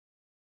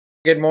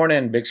Good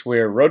morning, Bix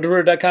Weir.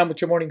 RoadToRoot.com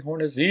with your morning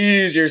hornets.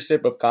 Ease your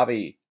sip of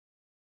coffee.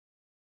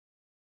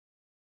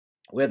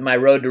 With my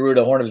Road to Root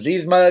a Horn of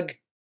Z's mug.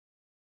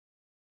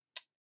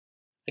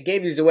 I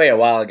gave these away a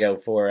while ago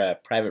for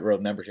private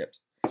road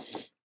memberships.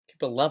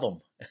 People love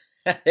them.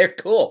 They're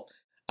cool.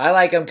 I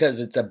like them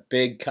because it's a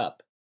big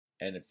cup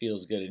and it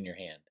feels good in your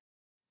hand.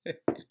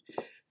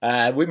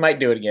 We might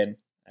do it again.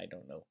 I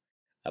don't know.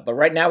 But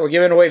right now we're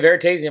giving away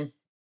Veritasium.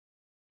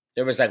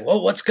 Everybody's like,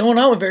 whoa, what's going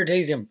on with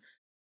Veritasium?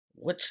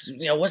 What's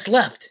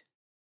left?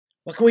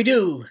 What can we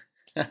do?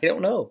 I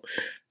don't know.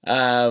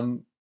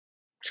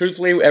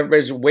 Truthfully,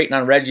 everybody's waiting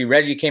on Reggie.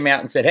 Reggie came out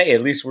and said, hey,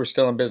 at least we're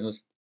still in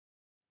business.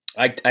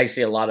 I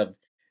see a lot of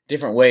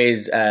different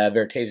ways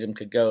Veritasium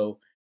could go.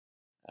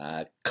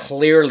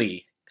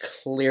 Clearly,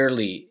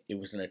 it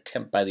was an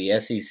attempt by the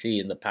SEC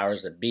and the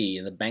powers that be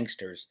and the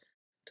banksters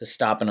to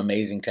stop an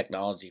amazing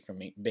technology from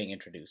being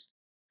introduced.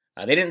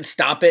 They didn't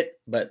stop it,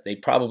 but they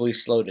probably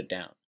slowed it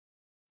down.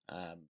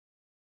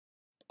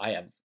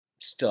 I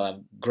still have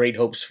great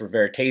hopes for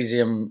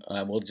Veritasium.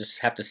 We'll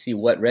just have to see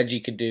what Reggie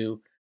could do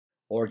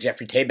or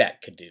Jeffrey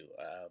Tabak could do.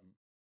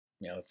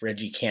 If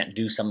Reggie can't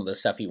do some of the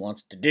stuff he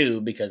wants to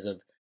do because of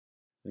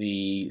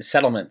the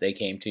settlement they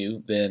came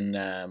to, then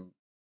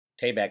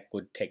Tabak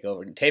would take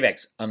over. And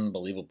Tabak's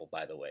unbelievable,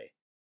 by the way.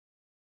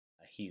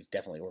 He's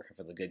definitely working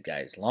for the good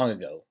guys long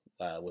ago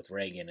with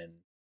Reagan, and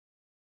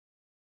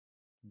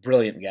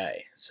brilliant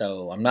guy.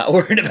 So I'm not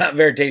worried about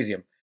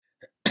Veritasium.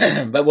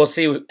 But we'll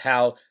see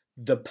how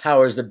the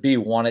powers that be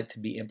want it to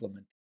be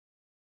implemented.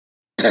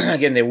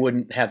 Again, they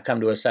wouldn't have come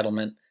to a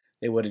settlement.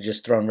 They would have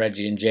just thrown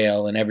Reggie in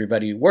jail, and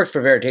everybody who worked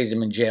for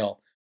Veritasium in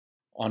jail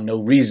on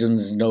no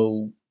reasons,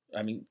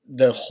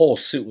 the whole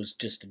suit was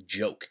just a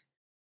joke.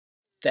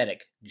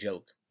 Pathetic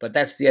joke. But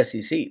that's the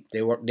SEC.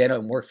 They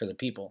don't work for the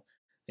people.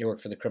 They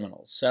work for the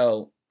criminals.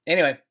 So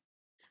anyway,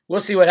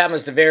 we'll see what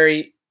happens to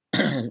Very.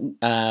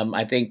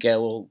 I think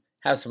we'll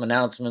have some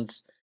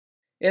announcements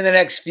in the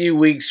next few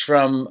weeks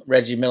from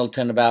Reggie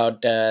Middleton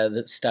about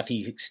the stuff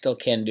he still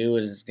can do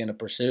and is going to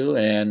pursue,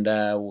 and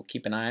we'll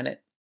keep an eye on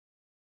it.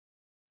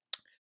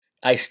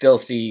 I still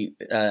see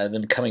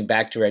them coming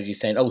back to Reggie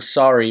saying, oh,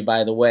 sorry,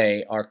 by the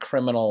way, our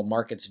criminal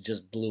markets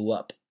just blew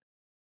up,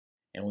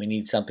 and we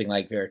need something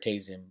like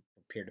Veritasium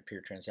for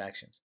peer-to-peer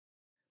transactions.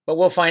 But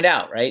we'll find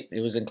out, right? It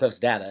was in Cliff's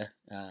data.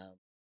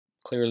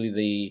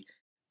 Clearly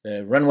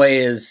the runway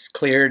is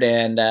cleared,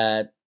 and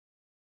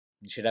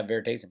you should have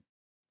Veritasium,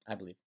 I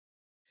believe.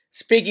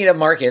 Speaking of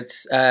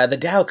markets, the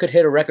Dow could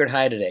hit a record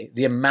high today.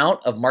 The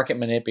amount of market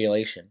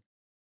manipulation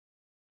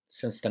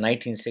since the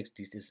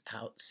 1960s is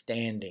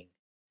outstanding.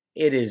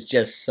 It is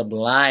just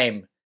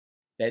sublime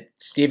that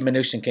Steve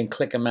Mnuchin can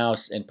click a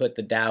mouse and put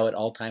the Dow at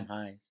all-time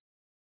highs.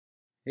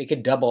 They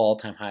could double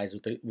all-time highs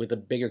with a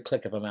bigger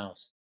click of a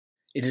mouse.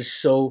 It is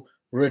so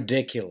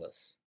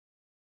ridiculous.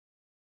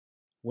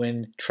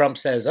 When Trump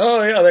says,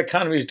 oh, yeah, the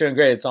economy is doing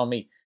great, it's all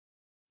me.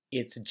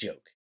 It's a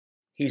joke.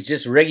 He's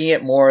just rigging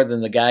it more than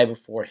the guy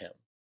before him.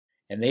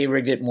 And they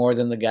rigged it more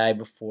than the guy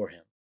before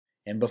him.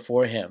 And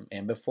before him.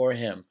 And before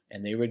him.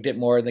 And they rigged it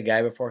more than the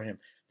guy before him.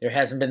 There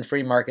hasn't been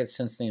free markets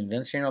since the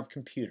invention of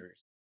computers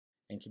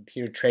and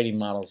computer trading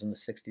models in the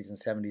 60s and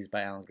 70s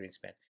by Alan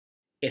Greenspan.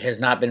 It has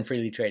not been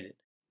freely traded.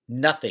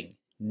 Nothing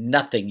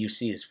you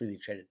see is freely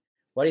traded.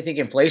 Why do you think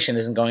inflation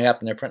isn't going up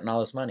and they're printing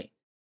all this money?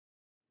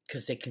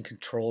 Because they can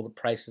control the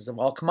prices of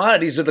all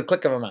commodities with a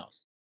click of a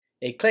mouse.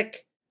 A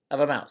click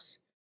of a mouse.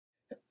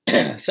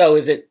 So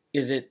is it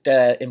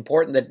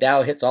important that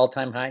Dow hits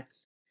all-time high?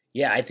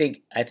 Yeah, I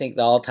think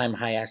the all-time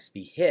high has to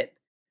be hit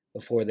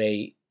before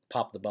they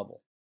pop the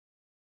bubble.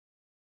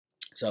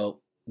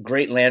 So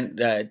great land,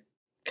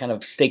 kind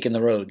of stake in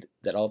the road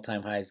that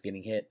all-time high is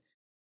getting hit.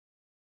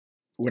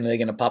 When are they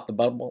going to pop the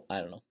bubble? I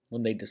don't know.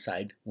 When they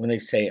decide. When they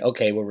say,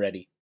 okay, we're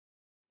ready.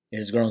 It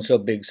has grown so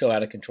big, so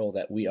out of control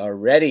that we are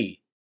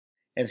ready.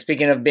 And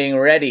speaking of being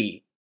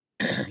ready,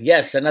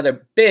 yes,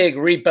 another big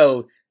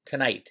repo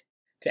tonight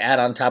to add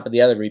on top of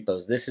the other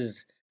repos. This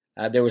is,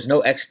 there was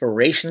no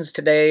expirations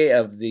today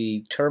of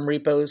the term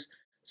repos,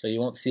 so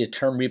you won't see a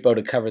term repo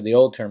to cover the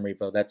old term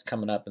repo. That's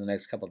coming up in the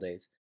next couple of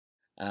days.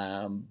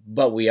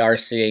 But we are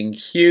seeing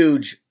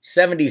huge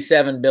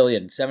 77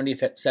 billion,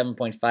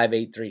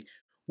 77.583,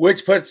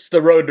 which puts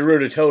the Road to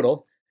Root a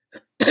total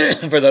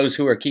for those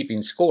who are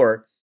keeping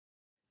score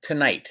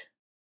tonight.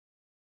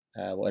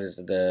 What is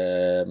it?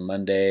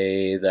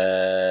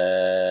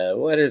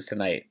 What is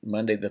tonight?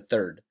 Monday the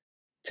 3rd.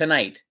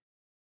 Tonight,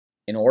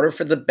 in order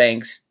for the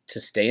banks to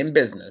stay in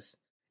business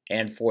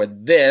and for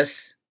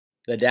the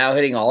Dow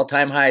hitting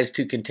all-time highs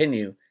to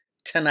continue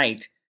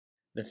tonight,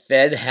 the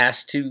Fed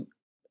has to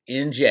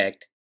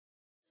inject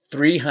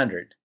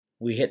 300.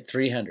 We hit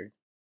 300.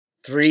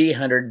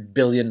 $300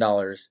 billion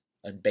on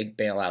big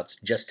bailouts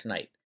just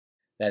tonight.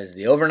 That is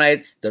the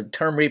overnights, the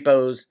term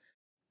repos,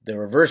 the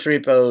reverse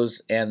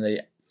repos, and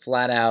the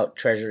flat-out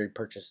treasury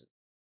purchases.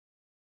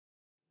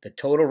 The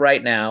total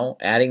right now,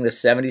 adding the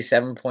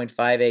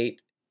 77.58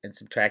 and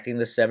subtracting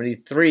the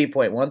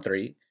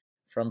 73.13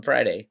 from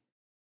Friday,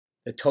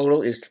 the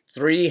total is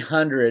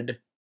 $300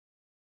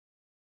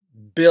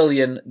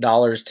 billion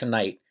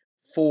tonight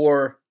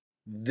for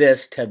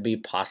this to be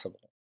possible.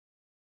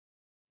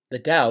 The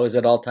Dow is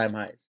at all-time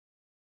highs.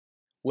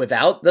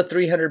 Without the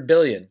 $300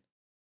 billion,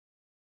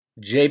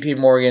 JP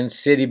Morgan,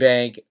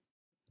 Citibank,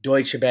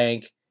 Deutsche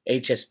Bank,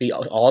 HSB,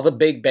 all the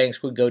big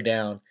banks would go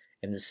down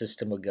and the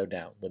system would go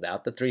down.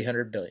 Without the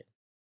 $300 billion.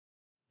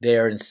 They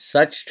are in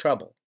such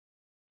trouble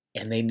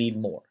and they need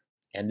more.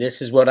 And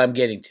this is what I'm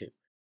getting to.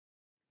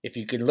 If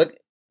you can look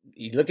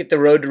at the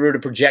road to Ruta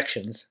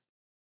projections,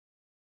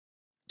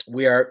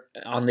 we are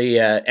on the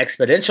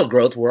exponential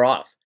growth, we're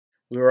off.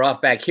 We were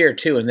off back here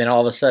too, and then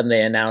all of a sudden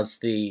they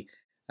announced the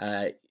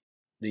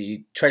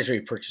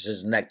treasury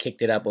purchases, and that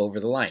kicked it up over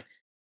the line.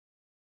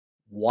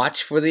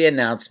 Watch for the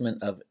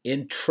announcement of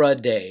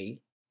intraday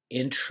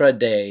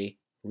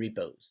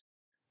repos,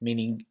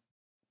 meaning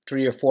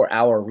 3 or 4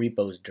 hour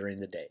repos during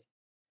the day.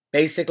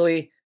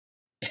 Basically,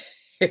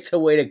 it's a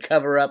way to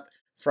cover up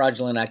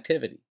fraudulent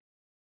activity.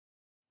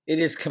 It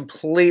is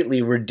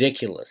completely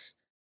ridiculous.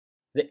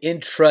 The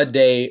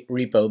intraday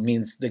repo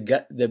means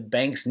the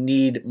banks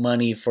need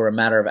money for a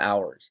matter of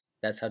hours.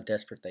 That's how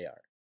desperate they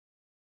are.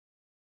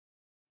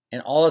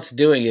 And all it's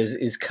doing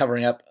is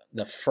covering up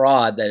the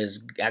fraud that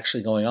is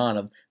actually going on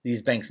of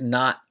these banks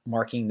not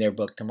marking their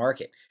book to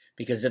market.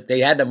 Because if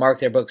they had to mark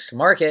their books to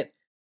market,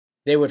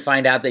 they would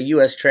find out that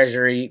U.S.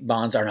 Treasury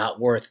bonds are not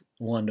worth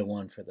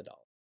 1-to-1 for the dollar.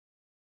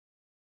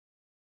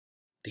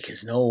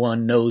 Because no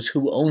one knows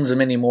who owns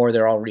them anymore.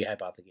 They're all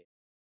rehypothecated.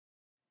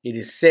 It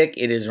is sick.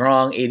 It is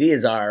wrong. It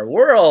is our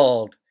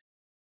world.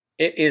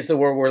 It is the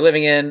world we're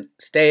living in.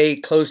 Stay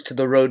close to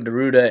the road to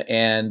Ruta.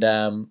 And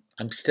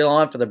I'm still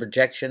on for the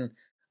projection,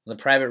 the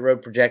private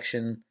road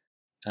projection.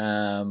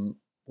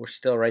 We're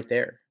still right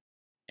there.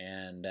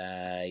 And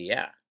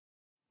yeah,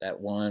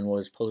 that one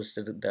was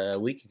posted a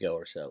week ago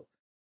or so.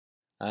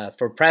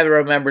 For private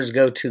road members,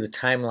 go to the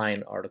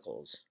timeline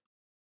articles.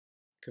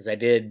 Because I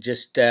did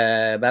just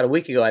about a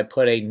week ago, I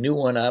put a new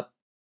one up.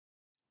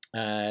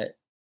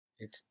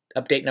 It's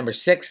update number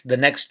 6, the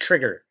next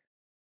trigger.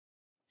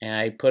 And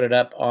I put it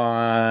up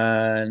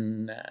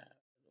on,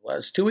 well,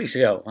 it's 2 weeks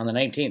ago, on the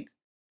 19th.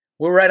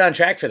 We're right on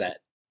track for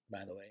that,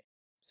 by the way.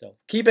 So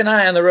keep an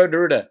eye on the road to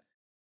Ruta.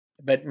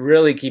 But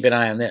really keep an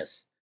eye on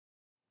this.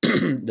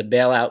 The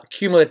bailout,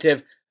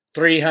 cumulative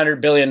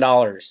 $300 billion.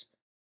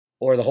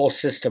 Or the whole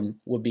system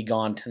would be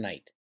gone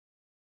tonight.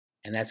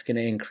 And that's going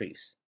to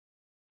increase.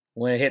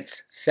 When it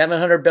hits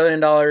 $700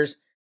 billion,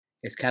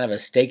 it's kind of a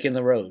stake in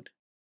the road.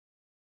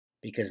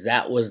 Because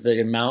that was the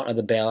amount of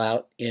the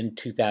bailout in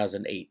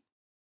 2008.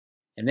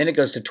 And then it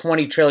goes to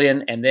 20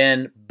 trillion, and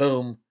then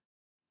boom,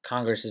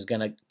 Congress is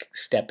going to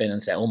step in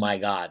and say, oh my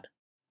God,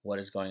 what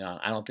is going on?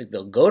 I don't think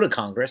they'll go to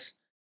Congress,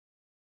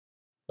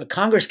 but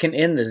Congress can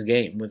end this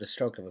game with a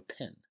stroke of a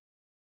pen.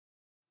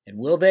 And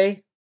will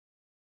they?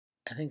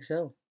 I think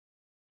so.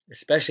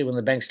 Especially when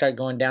the banks start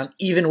going down,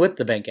 even with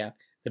the banker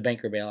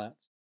bailouts.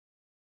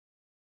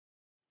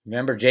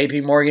 Remember,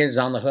 JP Morgan is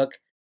on the hook.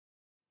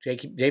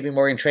 JP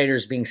Morgan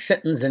traders being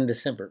sentenced in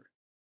December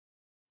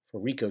for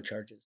RICO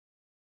charges.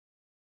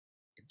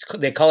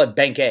 They call it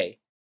Bank A.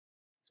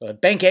 So if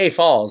Bank A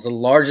falls, the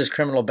largest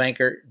criminal bank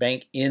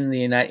in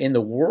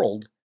the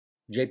world,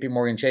 JP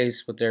Morgan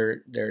Chase with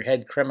their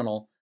head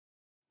criminal,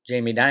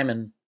 Jamie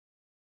Dimon.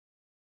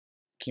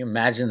 Can you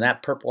imagine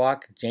that perp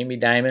walk? Jamie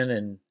Dimon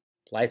and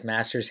Blythe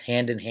Masters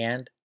hand in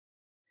hand.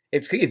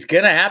 It's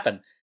gonna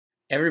happen.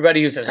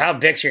 Everybody who says, "How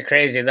Bix, you're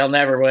crazy, they'll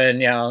never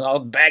win," all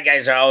the bad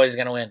guys are always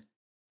gonna win.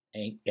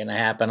 Ain't gonna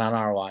happen on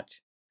our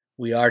watch.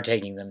 We are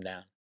taking them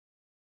down.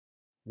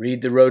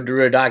 Read the road to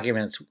Ruta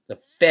documents. The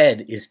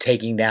Fed is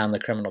taking down the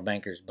criminal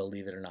bankers,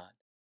 believe it or not.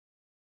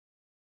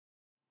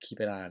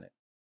 Keep an eye on it.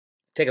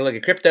 Take a look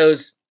at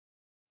cryptos.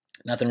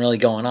 Nothing really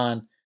going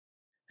on.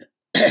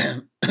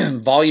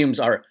 Volumes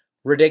are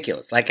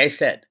ridiculous. Like I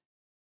said,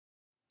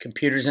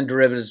 computers and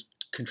derivatives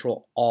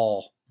control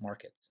all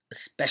markets,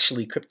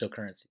 especially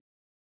cryptocurrency.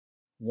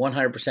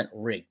 100%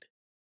 rigged.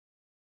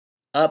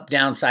 Up,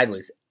 down,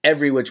 sideways,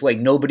 every which way.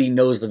 Nobody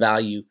knows the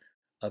value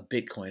of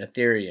Bitcoin,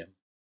 Ethereum,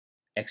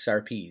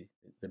 XRP,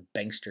 the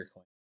bankster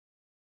coin.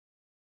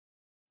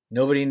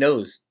 Nobody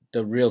knows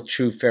the real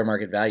true fair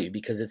market value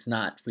because it's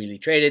not freely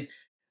traded.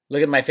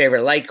 Look at my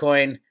favorite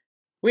Litecoin.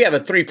 We have a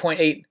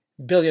 $3.8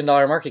 billion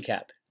market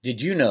cap.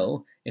 Did you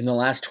know in the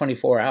last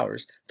 24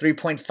 hours,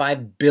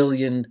 $3.5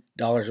 billion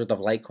worth of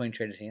Litecoin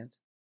traded hands?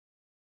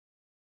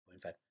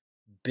 0.5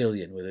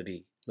 billion with a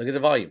B. Look at the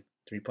volume,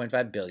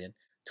 3.5 billion.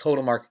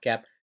 Total market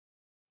cap,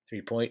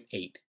 3.8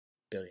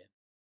 billion.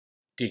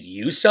 Did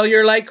you sell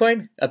your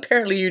Litecoin?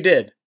 Apparently you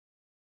did.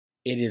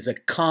 It is a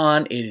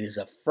con. It is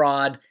a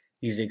fraud.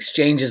 These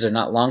exchanges are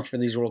not long for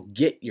these rules.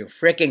 Get your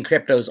frickin'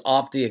 cryptos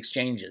off the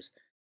exchanges.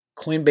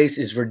 Coinbase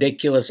is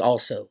ridiculous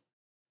also.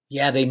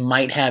 Yeah, they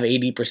might have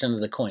 80%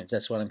 of the coins.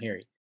 That's what I'm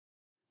hearing.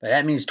 But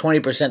that means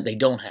 20% they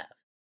don't have.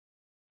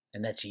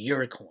 And that's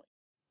your coin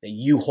that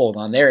you hold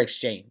on their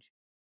exchange.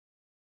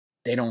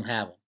 They don't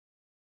have them.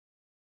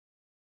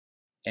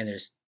 And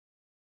there's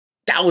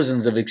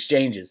thousands of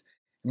exchanges.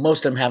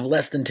 Most of them have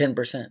less than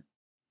 10%.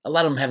 A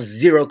lot of them have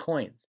 0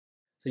 coins.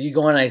 So you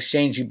go on an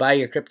exchange, you buy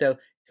your crypto.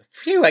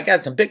 Phew, I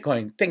got some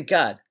Bitcoin. Thank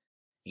God.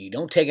 You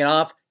don't take it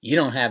off. You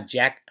don't have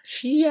jack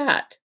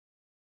shit.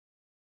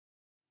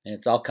 And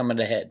it's all coming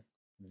to head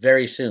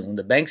very soon. When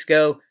the banks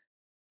go,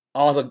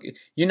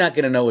 you're not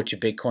going to know what your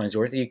Bitcoin's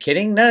worth. Are you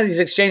kidding? None of these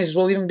exchanges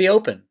will even be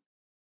open.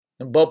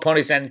 And Bo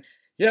Pony saying,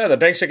 yeah, the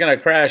banks are going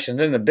to crash and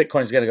then the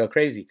Bitcoin's going to go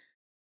crazy.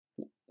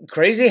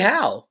 Crazy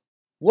how?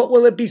 What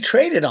will it be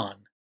traded on?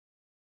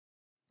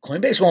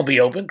 Coinbase won't be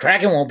open.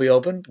 Kraken won't be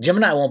open.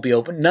 Gemini won't be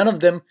open. None of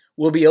them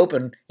will be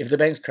open if the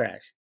banks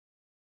crash.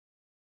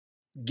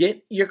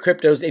 Get your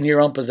cryptos in your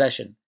own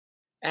possession.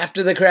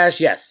 After the crash,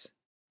 yes.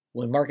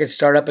 When markets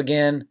start up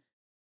again,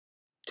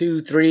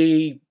 2,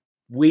 3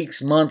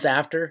 weeks, months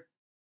after,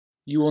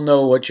 you will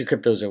know what your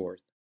cryptos are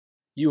worth.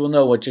 You will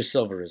know what your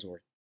silver is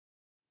worth.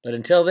 But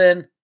until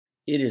then,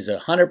 it is a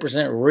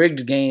 100%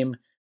 rigged game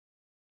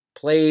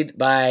played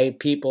by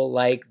people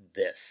like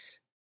this.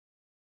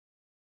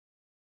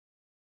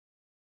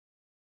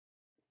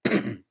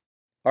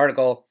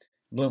 Article,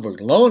 Bloomberg,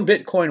 lone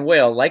Bitcoin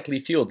whale likely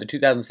fueled the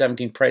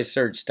 2017 price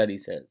surge, study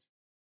says.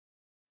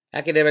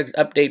 Academics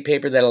update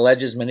paper that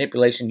alleges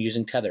manipulation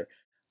using Tether.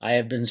 I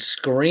have been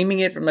screaming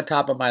it from the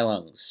top of my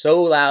lungs,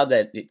 so loud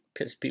that it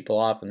pissed people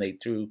off and they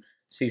threw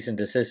cease and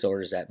desist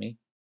orders at me.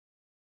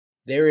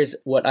 There is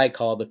what I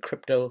call the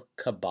crypto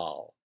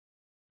cabal.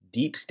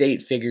 Deep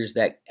state figures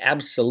that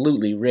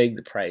absolutely rig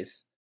the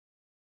price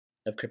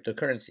of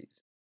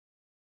cryptocurrencies.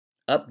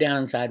 Up, down,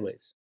 and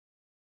sideways.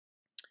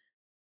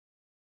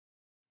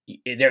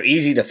 They're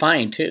easy to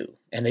find too.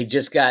 And they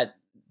just got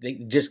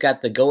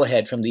the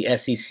go-ahead from the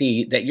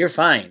SEC that you're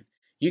fine.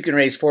 You can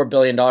raise $4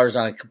 billion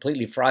on a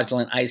completely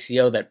fraudulent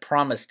ICO that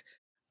promised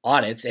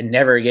audits and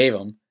never gave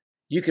them.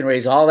 You can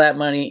raise all that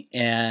money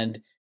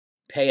and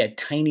pay a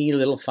tiny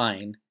little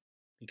fine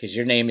because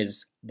your name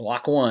is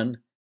Block 1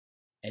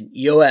 and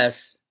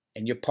EOS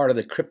and you're part of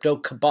the crypto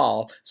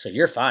cabal, so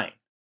you're fine.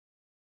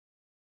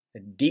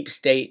 The deep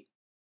state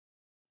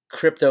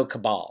crypto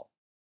cabal.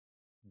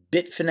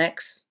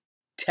 Bitfinex,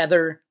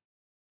 Tether,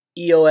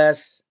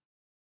 EOS.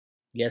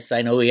 Yes,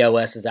 I know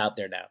EOS is out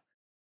there now.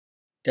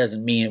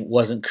 Doesn't mean it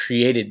wasn't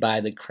created by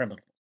the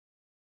criminals.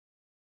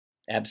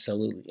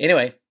 Absolutely.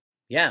 Anyway,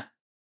 yeah.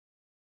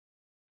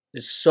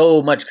 There's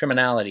so much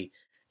criminality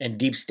and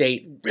deep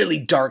state, really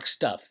dark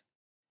stuff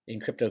in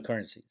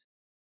cryptocurrencies.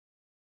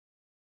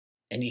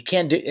 And you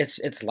can't do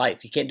it's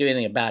life. You can't do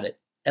anything about it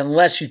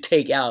unless you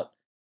take out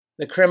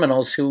the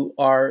criminals who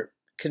are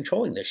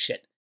controlling this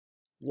shit.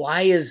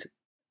 Why is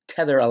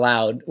Tether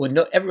allowed when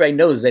everybody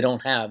knows they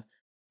don't have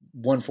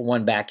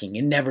one-for-one backing?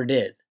 It never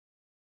did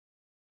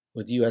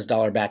with US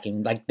dollar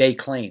backing like they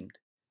claimed.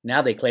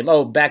 Now they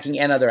claim, backing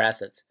and other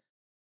assets.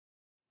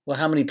 Well,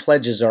 how many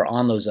pledges are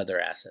on those other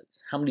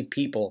assets? How many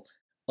people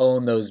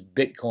own those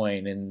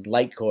Bitcoin and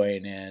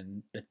Litecoin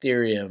and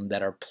Ethereum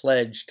that are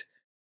pledged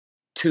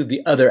to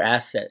the other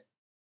asset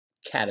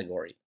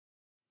category?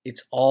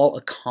 It's all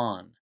a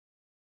con.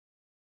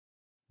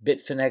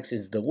 Bitfinex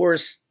is the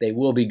worst. They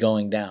will be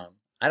going down.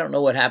 I don't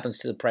know what happens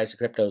to the price of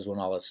cryptos when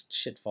all this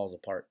shit falls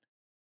apart.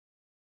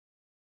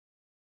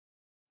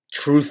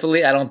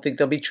 Truthfully, I don't think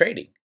they'll be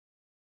trading.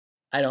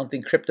 I don't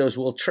think cryptos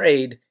will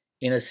trade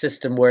in a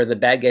system where the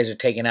bad guys are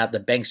taken out, the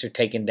banks are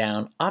taken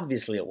down.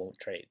 Obviously, it won't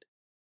trade.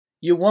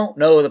 You won't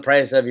know the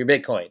price of your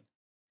Bitcoin.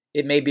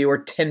 It may be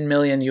worth 10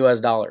 million US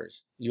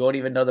dollars. You won't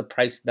even know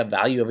the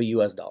value of a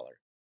US dollar.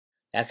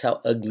 That's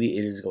how ugly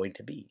it is going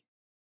to be.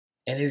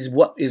 And it is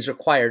what is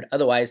required.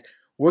 Otherwise,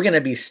 we're going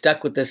to be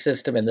stuck with this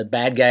system and the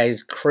bad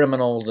guys,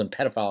 criminals, and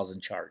pedophiles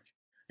in charge.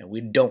 And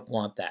we don't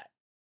want that.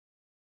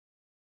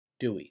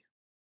 Do we?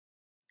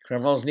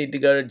 Criminals need to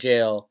go to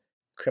jail.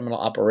 Criminal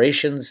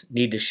operations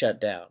need to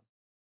shut down.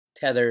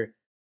 Tether,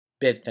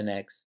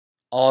 Bitfinex,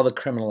 all the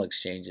criminal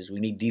exchanges. We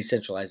need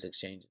decentralized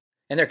exchanges.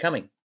 And they're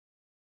coming.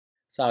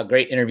 Saw a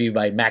great interview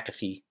by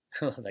McAfee.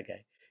 I love that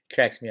guy.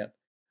 Cracks me up.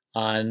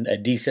 On a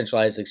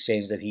decentralized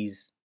exchange that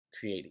he's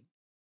creating.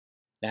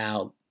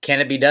 Now, can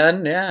it be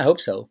done? Yeah, I hope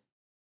so.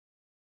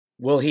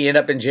 Will he end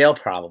up in jail?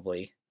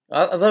 Probably.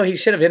 Although he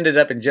should have ended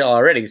up in jail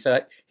already, so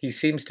he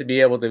seems to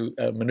be able to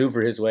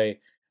maneuver his way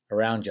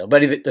around jail.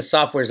 But if the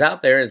software's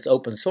out there, it's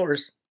open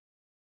source,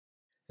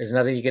 there's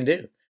nothing you can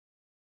do.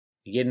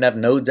 You get enough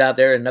nodes out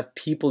there, enough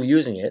people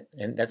using it,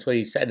 and that's what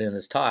he said in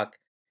his talk.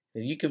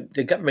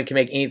 The government can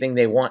make anything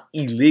they want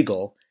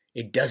illegal.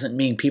 It doesn't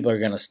mean people are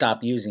going to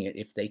stop using it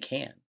if they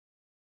can.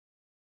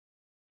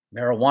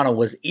 Marijuana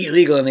was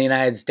illegal in the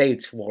United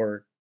States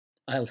for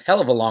a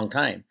hell of a long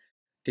time.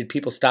 Did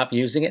people stop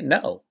using it?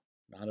 No,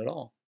 not at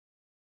all.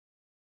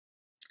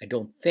 I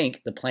don't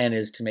think the plan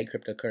is to make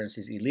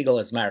cryptocurrencies illegal.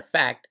 As a matter of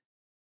fact,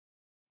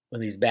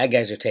 when these bad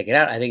guys are taken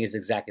out, I think it's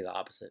exactly the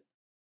opposite.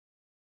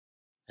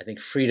 I think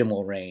freedom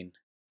will reign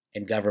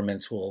and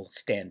governments will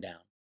stand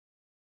down.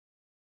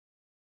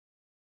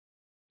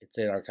 It's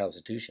in our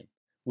Constitution.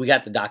 We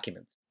got the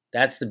documents.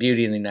 That's the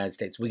beauty in the United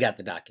States. We got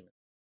the documents.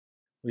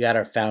 We got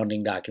our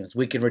founding documents.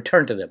 We can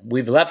return to them.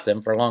 We've left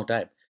them for a long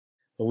time,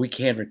 but we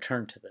can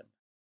return to them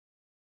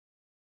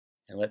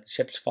and let the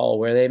chips fall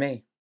where they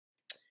may.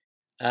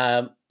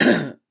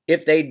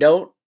 if they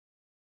don't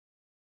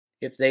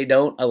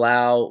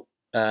allow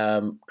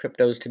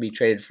cryptos to be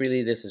traded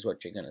freely, this is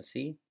what you're going to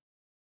see.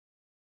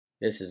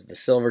 This is the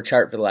silver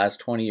chart for the last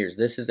 20 years.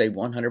 This is a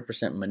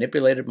 100%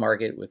 manipulated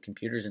market with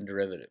computers and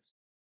derivatives.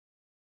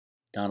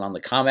 Done on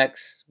the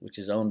COMEX, which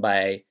is owned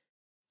by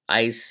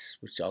ICE,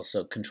 which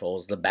also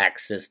controls the back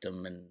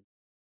system and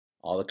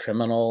all the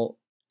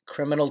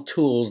criminal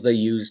tools they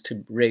use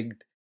to rig,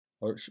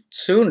 or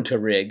soon to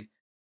rig,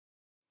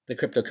 the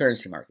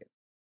cryptocurrency market.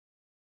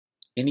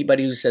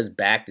 Anybody who says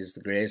backed is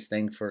the greatest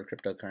thing for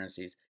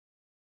cryptocurrencies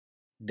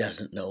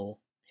doesn't know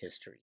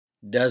history,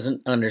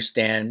 doesn't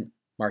understand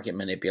market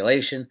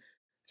manipulation.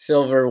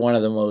 Silver, one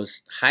of the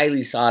most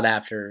highly sought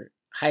after,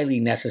 highly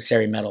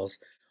necessary metals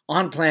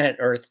on planet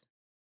Earth,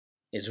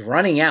 is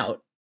running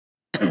out,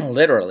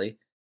 literally,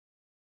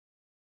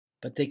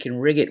 but they can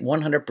rig it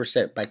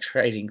 100% by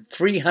trading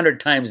 300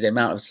 times the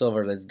amount of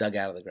silver that's dug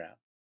out of the ground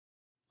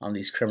on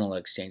these criminal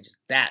exchanges.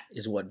 That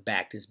is what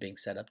backed is being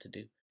set up to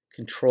do.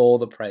 Control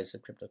the price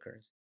of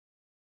cryptocurrency.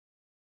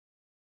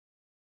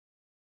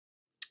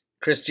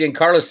 Chris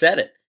Giancarlo said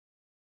it.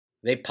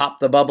 They popped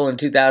the bubble in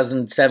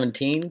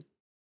 2017,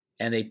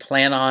 and they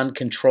plan on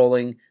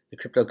controlling the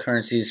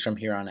cryptocurrencies from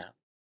here on out.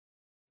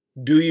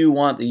 Do you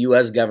want the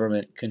U.S.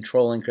 government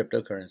controlling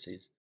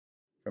cryptocurrencies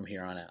from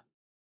here on out?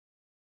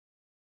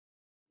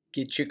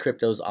 Get your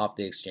cryptos off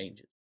the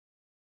exchanges.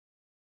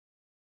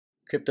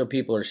 Crypto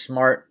people are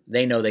smart.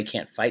 They know they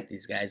can't fight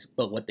these guys,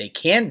 but what they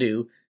can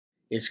do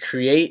is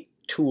create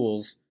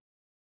tools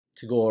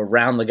to go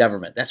around the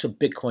government. That's what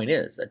Bitcoin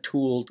is, a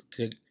tool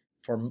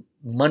for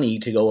money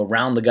to go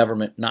around the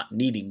government, not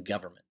needing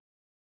government.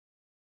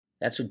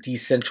 That's what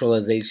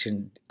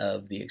decentralization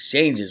of the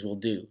exchanges will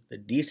do. The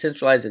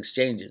decentralized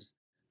exchanges,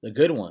 the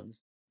good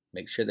ones,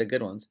 make sure they're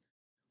good ones,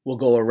 will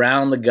go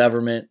around the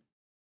government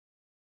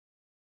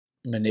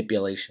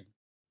manipulation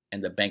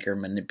and the banker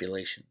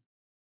manipulation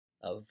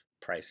of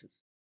prices.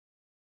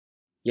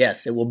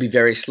 Yes, it will be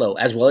very slow.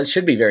 As well, it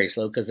should be very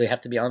slow because they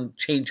have to be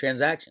on-chain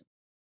transactions.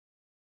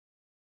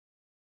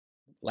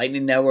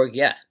 Lightning Network,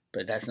 yeah,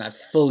 but that's not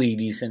fully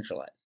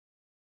decentralized.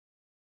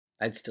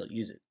 I'd still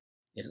use it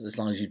as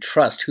long as you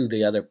trust who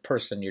the other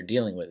person you're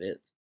dealing with is.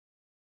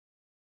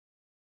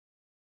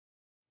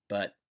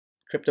 But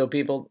crypto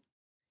people,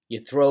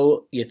 you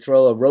throw a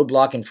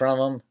roadblock in front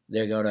of them,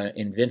 they're going to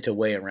invent a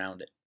way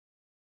around it.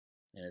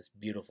 And it's a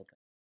beautiful thing.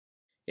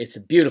 It's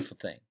a beautiful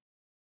thing.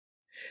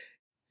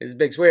 This is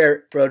Bix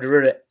Weir, Road to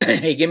Ruta.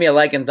 Hey, give me a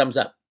like and thumbs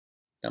up.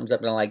 Thumbs up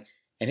and a like.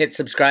 And hit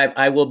subscribe.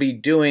 I will be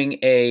doing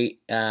a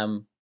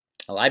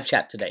live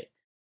chat today.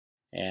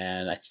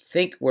 And I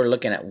think we're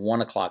looking at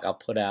 1 o'clock. I'll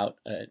put out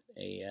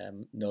a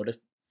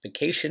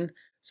notification.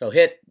 So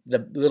hit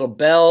the little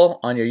bell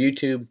on your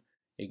YouTube.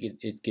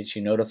 It gets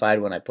you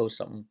notified when I post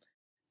something.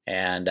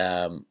 And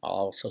I'll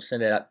also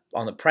send it out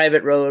on the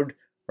private road.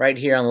 Right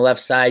here on the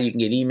left side, you can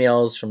get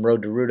emails from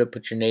Road to Ruta.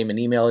 Put your name and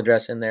email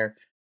address in there,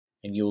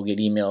 and you will get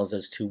emails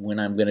as to when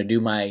I'm going to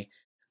do my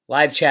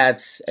live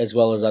chats, as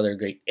well as other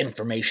great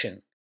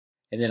information.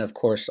 And then, of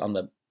course, on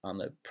the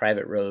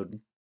private road,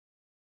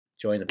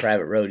 join the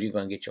private road, you're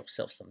going to get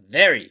yourself some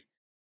very,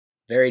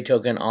 very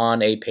token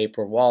on a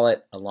paper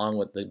wallet, along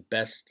with the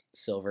best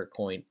silver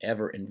coin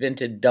ever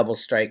invented, double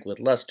strike with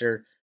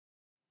luster,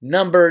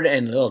 numbered,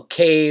 and a little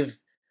cave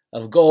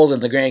of gold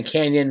in the Grand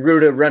Canyon,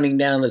 Ruta running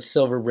down the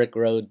silver brick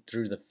road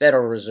through the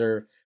Federal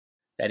Reserve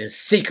that is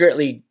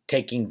secretly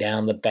taking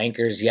down the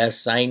bankers.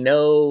 Yes, I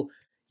know,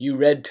 you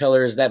red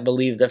pillars that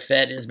believe the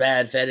Fed is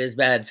bad, Fed is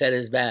bad, Fed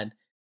is bad.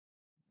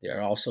 There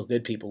are also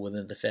good people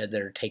within the Fed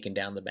that are taking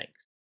down the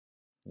banks.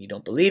 You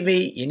don't believe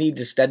me? You need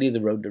to study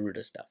the Road to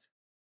Ruta stuff.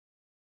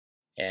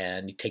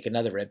 And you take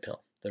another red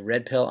pill. The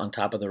red pill on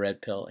top of the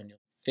red pill, and you'll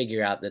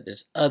figure out that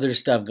there's other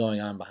stuff going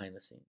on behind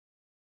the scenes.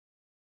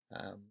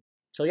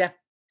 So yeah.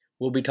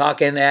 We'll be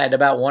talking at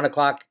about 1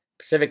 o'clock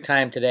Pacific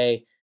time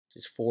today,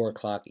 which is 4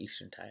 o'clock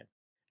Eastern time.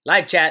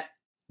 Live chat.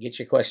 Get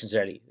your questions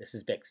ready. This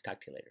is Bix.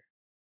 Talk to you later.